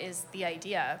 What is the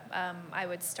idea? I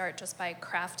would start just by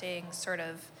crafting sort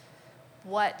of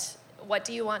what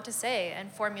do you want to say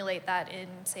and formulate that in,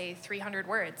 say, 300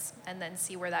 words, and then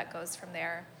see where that goes from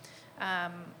there.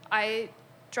 I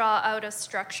draw out a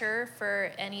structure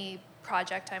for any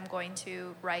project I'm going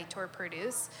to write or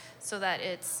produce so that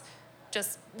it's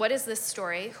just, what is this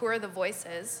story? Who are the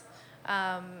voices?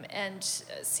 And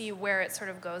see where it sort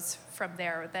of goes from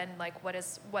there. Then, like,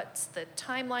 what's the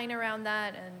timeline around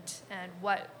that, and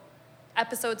what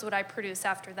episodes would I produce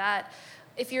after that?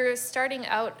 If you're starting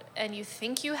out and you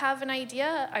think you have an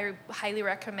idea, I highly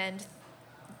recommend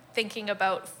thinking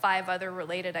about 5 other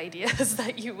related ideas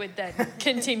that you would then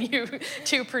continue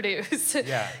to produce.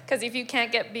 Yeah. Because if you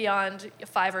can't get beyond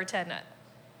 5 or 10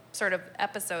 sort of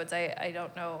episodes, I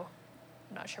don't know.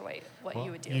 I'm not sure what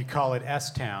you would do. You call it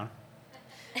S-Town,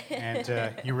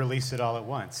 and you release it all at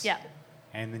once. Yeah.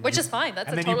 And then Which is fine.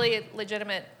 That's a totally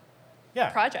legitimate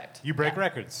project. You break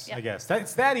records, Yeah. I guess.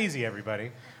 It's that easy,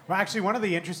 everybody. Well, actually, one of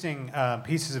the interesting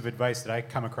pieces of advice that I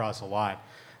come across a lot,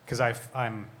 because I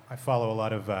follow a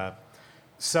lot of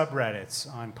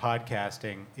subreddits on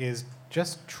podcasting, is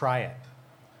just try it.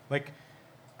 Like,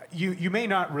 you may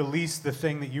not release the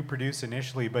thing that you produce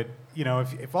initially, but you know,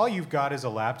 if all you've got is a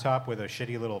laptop with a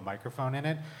shitty little microphone in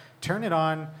it, turn it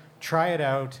on, try it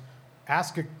out,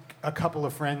 ask a couple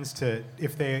of friends to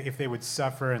if they would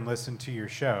suffer and listen to your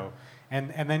show,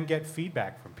 and then get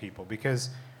feedback from people,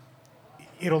 because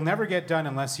it'll never get done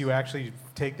unless you actually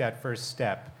take that first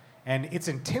step. And it's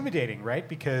intimidating, right?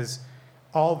 Because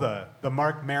all the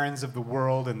Mark Marons of the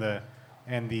world and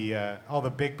all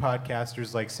the big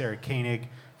podcasters like Sarah Koenig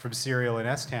from Serial and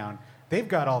S-Town, they've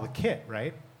got all the kit,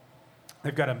 right?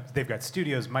 They've got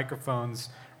studios, microphones,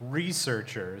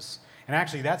 researchers, and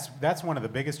actually that's one of the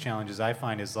biggest challenges I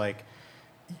find is like,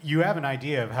 you have an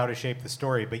idea of how to shape the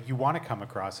story, but you want to come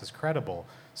across as credible.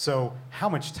 So how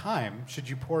much time should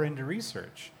you pour into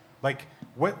research? Like,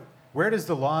 where does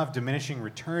the law of diminishing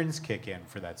returns kick in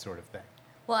for that sort of thing?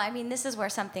 Well, I mean, this is where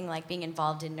something like being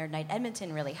involved in Nerd Night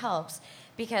Edmonton really helps,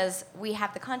 because we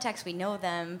have the contacts, we know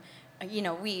them,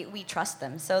 we trust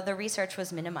them. So the research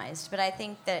was minimized. But I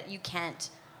think that you can't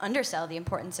undersell the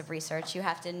importance of research. You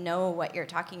have to know what you're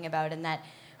talking about, and that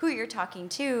who you're talking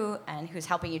to and who's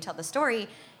helping you tell the story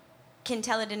can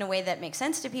tell it in a way that makes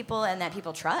sense to people and that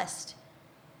people trust.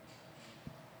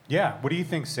 Yeah. What do you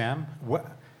think, Sam?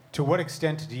 To what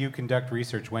extent do you conduct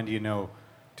research? When do you know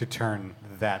to turn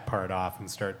that part off and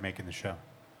start making the show?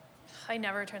 I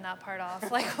never turn that part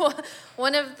off. Like,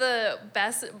 one of the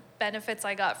best benefits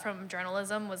I got from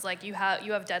journalism was like you have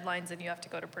deadlines and you have to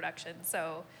go to production.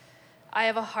 So I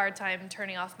have a hard time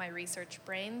turning off my research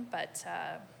brain, but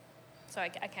so I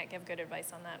can't give good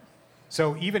advice on that.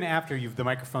 So even after the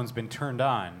microphone's been turned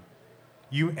on,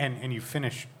 you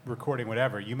finish recording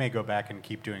whatever, you may go back and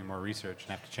keep doing more research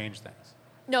and have to change things.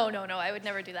 No, I would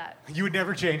never do that. You would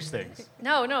never change things.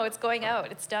 No, it's going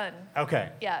out. It's done. Okay.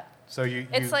 Yeah. So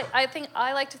It's like,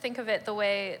 I like to think of it the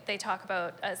way they talk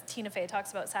about, as Tina Fey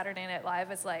talks about Saturday Night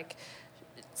Live, as like,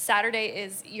 Saturday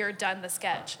is you're done the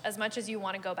sketch. As much as you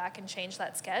want to go back and change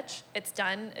that sketch, it's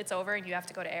done, it's over, and you have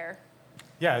to go to air.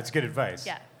 Yeah, it's good advice.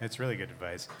 Yeah. It's really good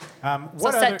advice.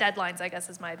 Set deadlines, I guess,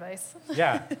 is my advice.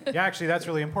 Yeah, actually, that's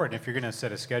really important. If you're going to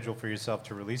set a schedule for yourself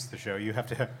to release the show, you have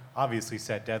to obviously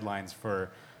set deadlines for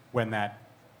when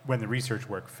the research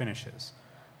work finishes,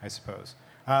 I suppose.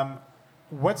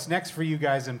 What's next for you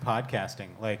guys in podcasting?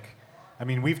 Like, I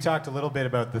mean, we've talked a little bit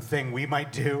about the thing we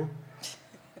might do.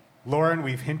 Lauren,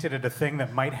 we've hinted at a thing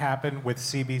that might happen with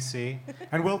CBC,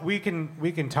 and we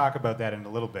can talk about that in a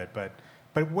little bit. But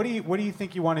what do you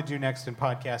think you want to do next in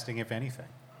podcasting, if anything?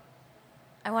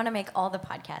 I want to make all the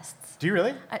podcasts. Do you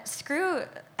really? Screw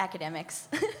academics.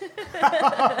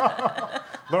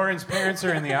 Lauren's parents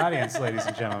are in the audience, ladies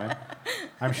and gentlemen.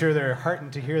 I'm sure they're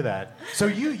heartened to hear that. So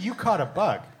you caught a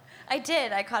bug. I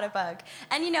did. I caught a bug.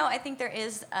 And, I think there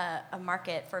is a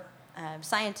market for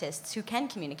scientists who can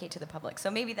communicate to the public. So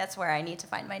maybe that's where I need to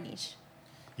find my niche.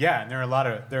 Yeah, and there are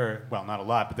not a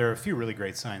lot, but there are a few really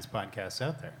great science podcasts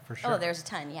out there, for sure. Oh, there's a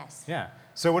ton, yes. Yeah.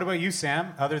 So what about you,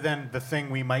 Sam? Other than the thing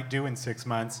we might do in 6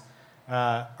 months,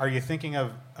 are you thinking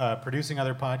of producing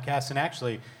other podcasts? And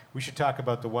actually, we should talk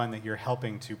about the one that you're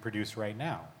helping to produce right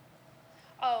now.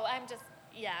 Oh, I'm just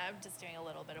doing a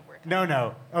little bit of work.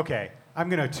 No. Okay. I'm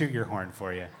going to toot your horn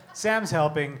for you. Sam's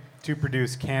helping to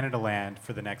produce Canada Land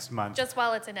for the next month. Just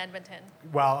while it's in Edmonton.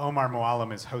 While Omar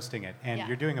Moalem is hosting it. And Yeah.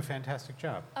 you're doing a fantastic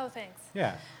job. Oh, thanks.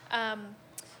 Yeah. I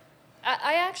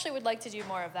actually would like to do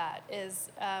more of that, is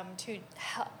to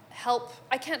help.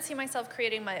 I can't see myself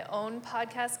creating my own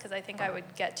podcast because I think I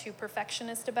would get too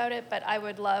perfectionist about it, but I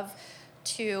would love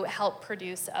to help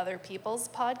produce other people's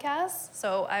podcasts.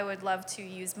 So I would love to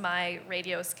use my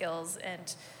radio skills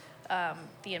and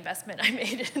the investment I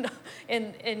made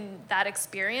in that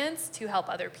experience to help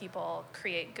other people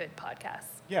create good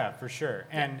podcasts. Yeah, for sure.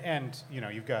 And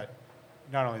you've got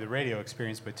not only the radio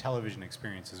experience, but television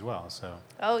experience as well. So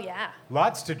Oh, yeah.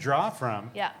 lots to draw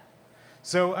from. Yeah.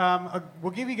 So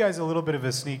we'll give you guys a little bit of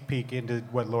a sneak peek into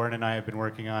what Lauren and I have been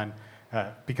working on,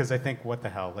 because I think, what the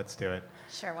hell, let's do it.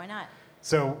 Sure, why not?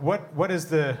 So what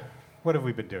have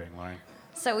we been doing, Lauren?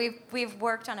 So we've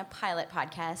worked on a pilot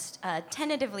podcast,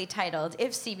 tentatively titled,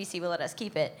 if CBC will let us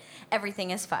keep it,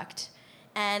 Everything is Fucked.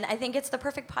 And I think it's the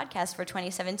perfect podcast for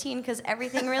 2017 because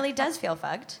everything really does feel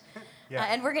fucked. Yeah.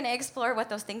 And we're going to explore what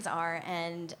those things are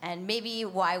and maybe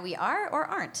why we are or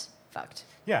aren't fucked.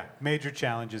 Yeah, major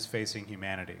challenges facing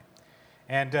humanity.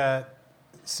 And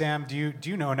Sam, do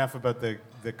you know enough about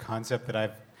the concept that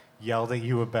I've yelled at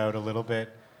you about a little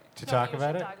bit to No, talk you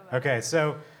about should it? talk about Okay,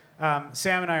 so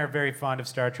Sam and I are very fond of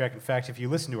Star Trek. In fact, if you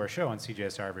listen to our show on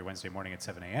CJSR every Wednesday morning at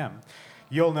 7 a.m.,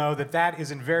 you'll know that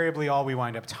is invariably all we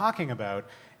wind up talking about.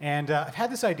 And I've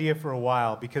had this idea for a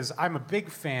while because I'm a big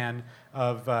fan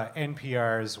of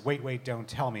NPR's Wait, Wait, Don't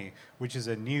Tell Me, which is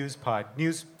a news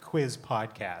quiz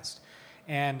podcast.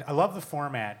 And I love the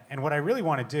format. And what I really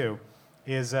want to do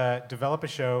is develop a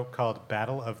show called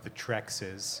Battle of the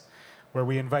Trexes, where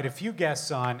we invite a few guests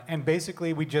on, and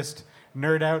basically we just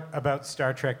nerd out about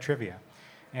Star Trek trivia.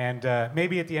 And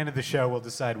maybe at the end of the show, we'll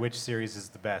decide which series is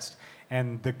the best.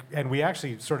 And we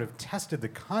actually sort of tested the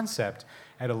concept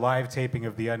at a live taping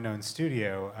of The Unknown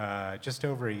Studio just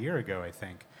over a year ago, I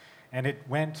think. And it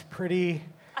went pretty...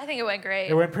 I think it went great.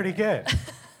 It went pretty good.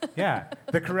 Yeah.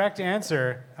 The correct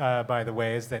answer, by the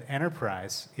way, is that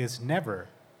Enterprise is never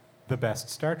the best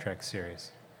Star Trek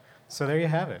series. So there you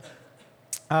have it.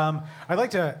 I'd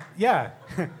like to, yeah.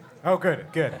 Oh, good.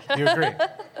 You agree.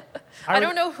 I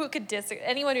don't know who could disagree.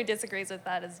 Anyone who disagrees with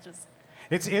that is just...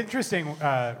 It's interesting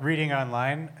reading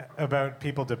online about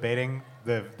people debating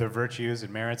the virtues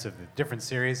and merits of the different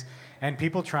series, and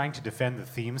people trying to defend the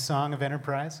theme song of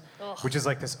Enterprise, which is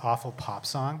like this awful pop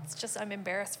song. It's just, I'm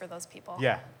embarrassed for those people.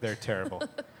 Yeah, they're terrible.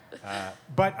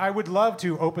 But I would love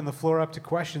to open the floor up to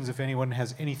questions if anyone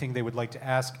has anything they would like to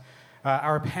ask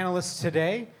our panelists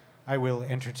today. I will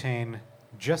entertain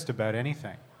just about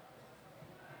anything.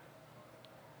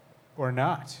 Or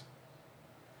not.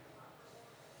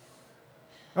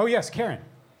 Oh, yes, Karen.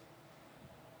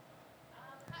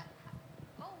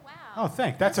 Oh, wow. Oh,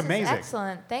 thanks. That's This is amazing.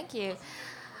 Excellent. Thank you.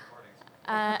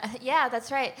 Yeah,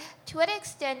 that's right. To what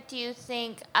extent do you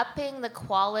think upping the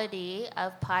quality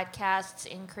of podcasts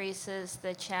increases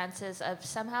the chances of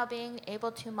somehow being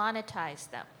able to monetize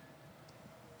them?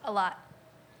 A lot.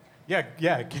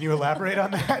 Yeah. Can you elaborate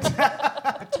on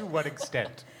that? To what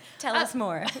extent? Tell us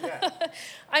more.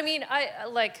 I mean,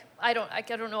 I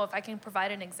don't know if I can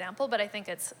provide an example, but I think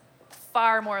it's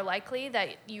far more likely that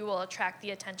you will attract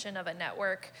the attention of a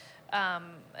network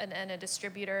and a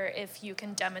distributor if you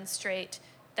can demonstrate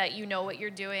that you know what you're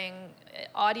doing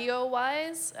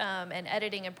audio-wise and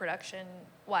editing and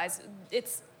production-wise.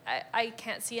 I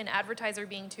can't see an advertiser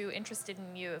being too interested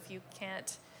in you if you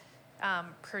can't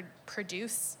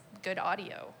produce good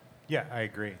audio. Yeah, I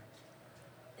agree.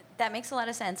 That makes a lot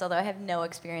of sense, although I have no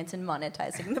experience in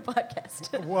monetizing the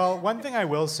podcast. Well, one thing I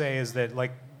will say is that,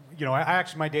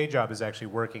 my day job is actually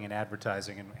working in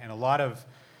advertising, and a lot of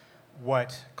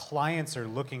what clients are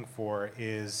looking for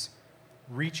is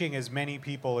reaching as many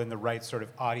people in the right sort of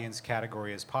audience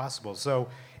category as possible. So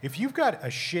if you've got a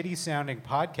shitty sounding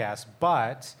podcast,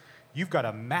 but you've got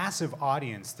a massive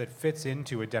audience that fits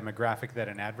into a demographic that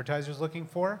an advertiser is looking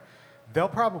for, they'll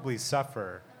probably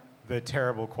suffer the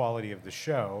terrible quality of the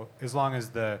show as long as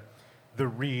the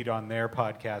read on their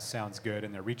podcast sounds good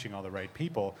and they're reaching all the right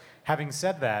people. Having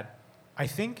said that, I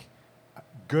think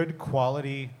good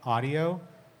quality audio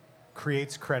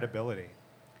creates credibility.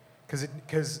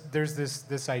 Because there's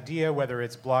this idea, whether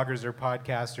it's bloggers or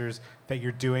podcasters, that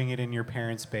you're doing it in your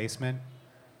parents' basement,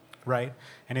 right?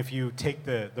 And if you take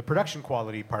the production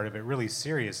quality part of it really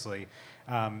seriously,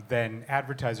 then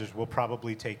advertisers will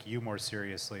probably take you more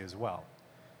seriously as well.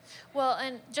 Well,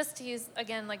 and just to use,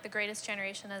 again, like The Greatest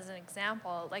Generation as an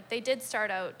example, like they did start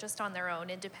out just on their own,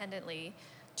 independently,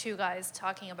 two guys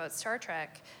talking about Star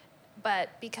Trek, but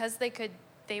because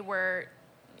they were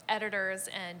editors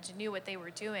and knew what they were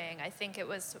doing, I think it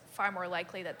was far more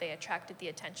likely that they attracted the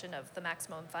attention of the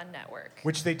Maximum Fun Network.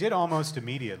 Which they did almost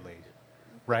immediately,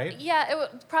 right? Yeah, it was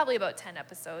probably about 10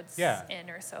 episodes Yeah. in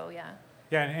or so, yeah.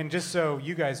 Yeah, and just so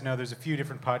you guys know, there's a few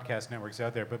different podcast networks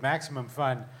out there, but Maximum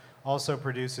Fun also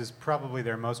produces, probably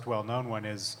their most well-known one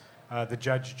is the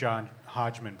Judge John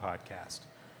Hodgman podcast,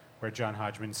 where John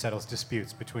Hodgman settles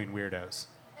disputes between weirdos.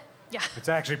 Yeah. It's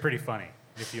actually pretty funny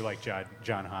if you like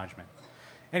John Hodgman.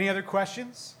 Any other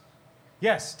questions?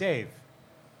 Yes, Dave.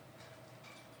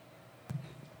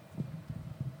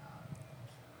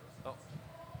 Oh.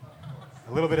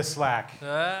 A little bit of slack.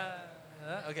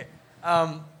 Okay.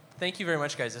 Thank you very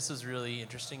much, guys. This was really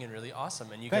interesting and really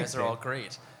awesome, and you Thanks, guys are all Dave.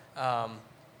 great.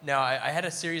 Now, I had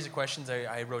a series of questions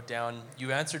I wrote down.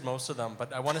 You answered most of them,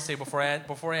 but I want to say before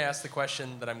I ask the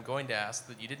question that I'm going to ask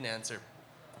that you didn't answer,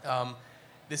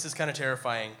 this is kind of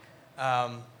terrifying.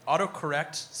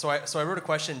 Autocorrect. So I wrote a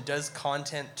question: does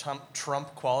content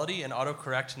trump quality? And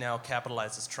autocorrect now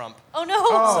capitalizes Trump. Oh,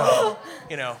 no!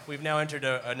 So we've now entered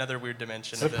another weird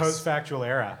dimension It's of the this. post-factual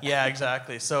era. Yeah,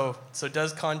 exactly. So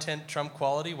does content trump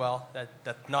quality? Well,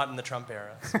 that's not in the Trump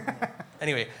era. So.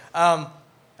 Anyway,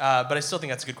 but I still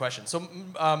think that's a good question. So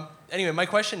anyway, my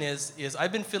question is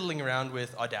I've been fiddling around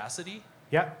with Audacity.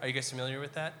 Yeah. Are you guys familiar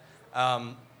with that?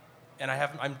 And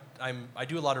I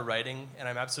do a lot of writing, and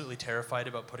I'm absolutely terrified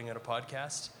about putting out a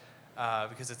podcast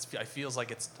because it feels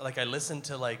like it's like I listen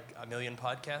to like a million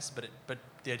podcasts, but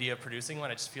the idea of producing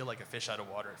one, I just feel like a fish out of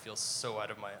water. It feels so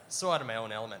out of my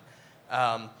own element.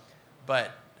 So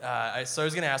I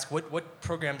was going to ask, what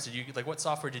programs what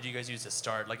software did you guys use to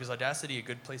start? Like, is Audacity a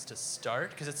good place to start?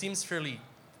 Because it seems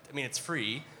it's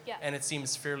free, Yeah. and it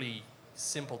seems fairly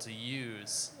simple to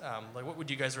use. What would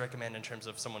you guys recommend in terms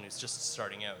of someone who's just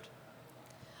starting out?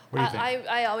 What do you think?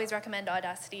 I always recommend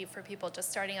Audacity for people just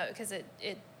starting out because it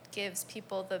gives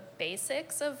people the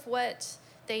basics of what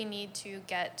they need to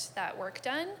get that work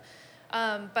done.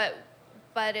 But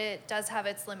but it does have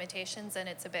its limitations and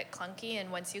it's a bit clunky.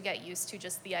 And once you get used to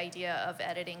just the idea of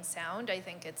editing sound, I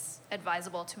think it's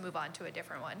advisable to move on to a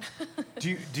different one.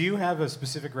 Do you have a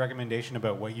specific recommendation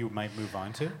about what you might move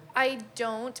on to? I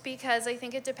don't, because I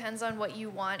think it depends on what you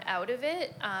want out of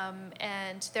it.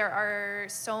 And there are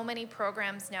so many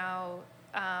programs now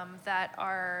that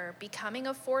are becoming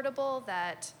affordable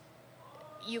that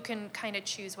you can kind of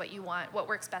choose what you want, what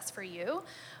works best for you.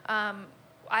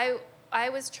 I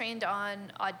was trained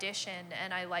on Audition,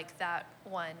 and I like that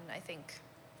one, I think,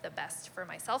 the best for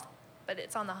myself, but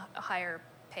it's on the higher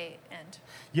pay end.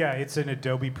 Yeah, it's an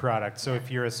Adobe product. So if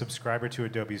you're a subscriber to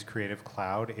Adobe's Creative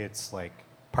Cloud, it's like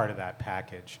part of that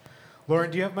package.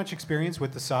 Lauren, do you have much experience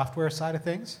with the software side of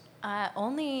things?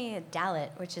 Only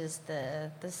Dalit, which is the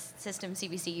system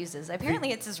CBC uses.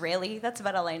 Apparently it's Israeli. That's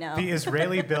about all I know. The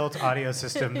Israeli-built audio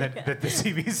system that the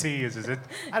CBC uses.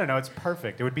 I don't know, it's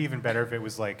perfect. It would be even better if it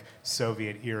was like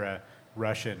Soviet-era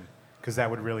Russian, because that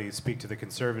would really speak to the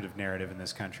conservative narrative in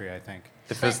this country, I think.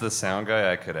 If as the sound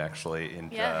guy, I could actually...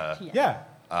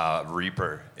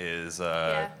 Reaper is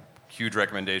a huge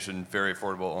recommendation, very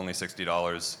affordable, only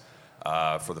 $60.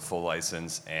 For the full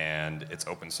license, and it's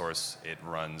open source. It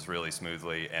runs really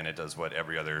smoothly, and it does what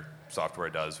every other software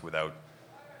does without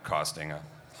costing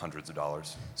hundreds of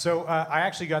dollars. So I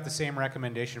actually got the same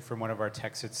recommendation from one of our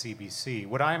techs at CBC.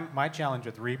 My challenge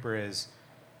with Reaper is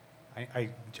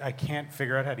I can't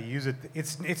figure out how to use it.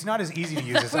 It's not as easy to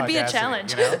use as Would Audacity. be a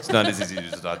challenge. You know? It's not as easy to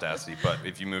use as Audacity, but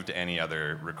if you move to any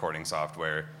other recording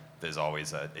software, there's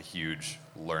always a huge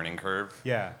learning curve.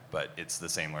 Yeah. But it's the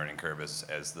same learning curve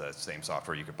as the same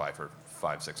software you could buy for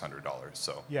 $500-600.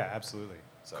 So Yeah, absolutely.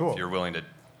 so Cool. if you're willing to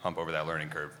hump over that learning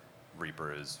curve,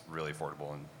 Reaper is really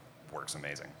affordable and works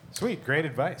amazing. Sweet, great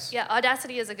advice. Yeah,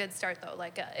 Audacity is a good start though.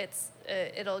 Like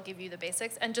it'll give you the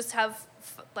basics and just have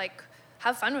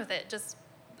fun with it. Just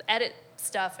edit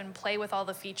stuff and play with all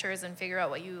the features and figure out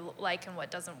what you like and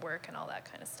what doesn't work and all that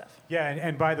kind of stuff. Yeah,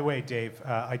 and by the way, Dave,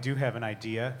 I do have an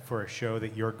idea for a show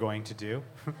that you're going to do.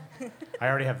 I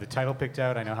already have the title picked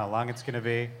out. I know how long it's going to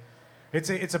be.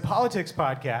 It's a politics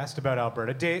podcast about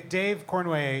Alberta. Dave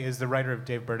Cornway is the writer of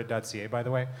daveberta.ca, by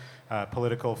the way,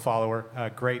 political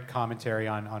follower, great commentary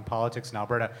on politics in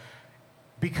Alberta.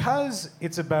 Because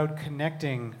it's about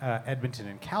connecting Edmonton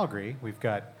and Calgary, we've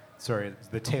got,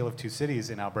 the tale of two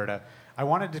cities in Alberta. I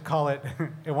wanted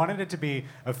it to be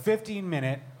a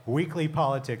 15-minute weekly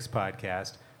politics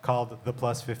podcast called The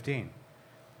Plus 15,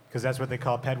 because that's what they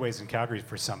call Pedways in Calgary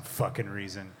for some fucking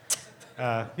reason.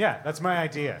 Yeah, that's my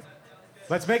idea.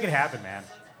 Let's make it happen, man.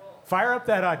 Fire up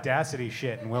that Audacity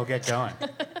shit and we'll get going.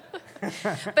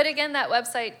 But again, that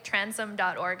website,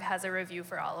 transom.org, has a review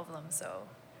for all of them, so...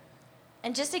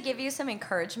 And just to give you some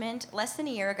encouragement, less than a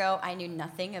year ago, I knew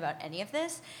nothing about any of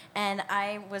this, and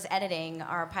I was editing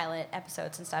our pilot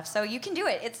episodes and stuff. So you can do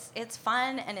it. It's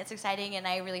fun, and it's exciting, and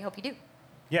I really hope you do.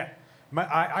 Yeah.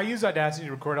 I use Audacity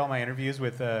to record all my interviews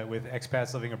with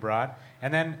expats living abroad,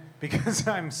 and then because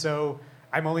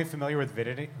I'm only familiar with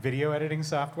video editing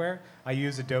software, I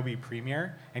use Adobe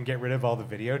Premiere and get rid of all the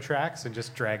video tracks and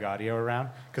just drag audio around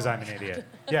because I'm an idiot.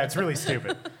 Yeah, it's really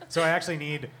stupid. So I actually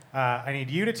need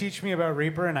you to teach me about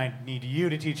Reaper, and I need you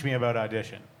to teach me about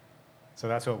Audition. So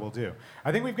that's what we'll do.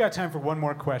 I think we've got time for one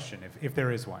more question, if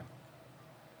there is one.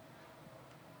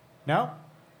 No?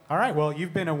 All right, well,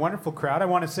 you've been a wonderful crowd. I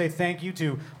want to say thank you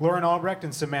to Lauren Albrecht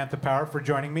and Samantha Power for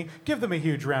joining me. Give them a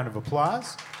huge round of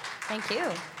applause. Thank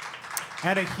you.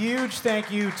 And a huge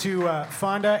thank you to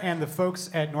Fonda and the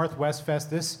folks at Northwest Fest.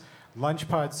 This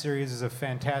LunchPod series is a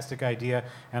fantastic idea,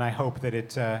 and I hope that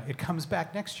it comes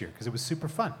back next year because it was super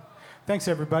fun. Thanks,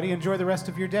 everybody. Enjoy the rest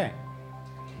of your day.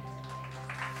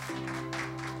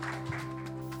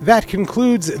 That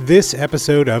concludes this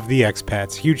episode of The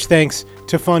Expats. Huge thanks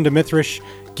to Fonda Mithrish,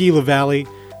 Guy Lavallee,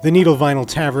 the Needle Vinyl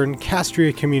Tavern,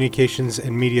 Castria Communications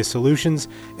and Media Solutions,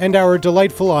 and our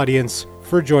delightful audience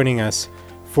for joining us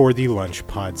for the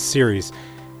LunchPod series.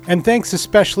 And thanks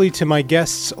especially to my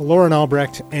guests, Lauren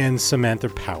Albrecht and Samantha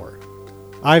Power.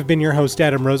 I've been your host,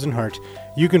 Adam Rosenhart.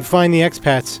 You can find The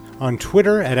Expats on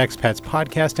Twitter at Expats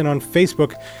Podcast and on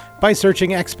Facebook by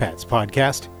searching Expats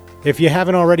Podcast. If you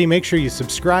haven't already, make sure you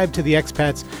subscribe to The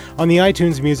Expats on the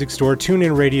iTunes Music Store,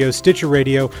 TuneIn Radio, Stitcher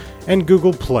Radio, and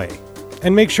Google Play.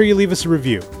 And make sure you leave us a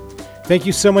review. Thank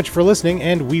you so much for listening,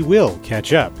 and we will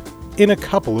catch up in a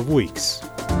couple of weeks.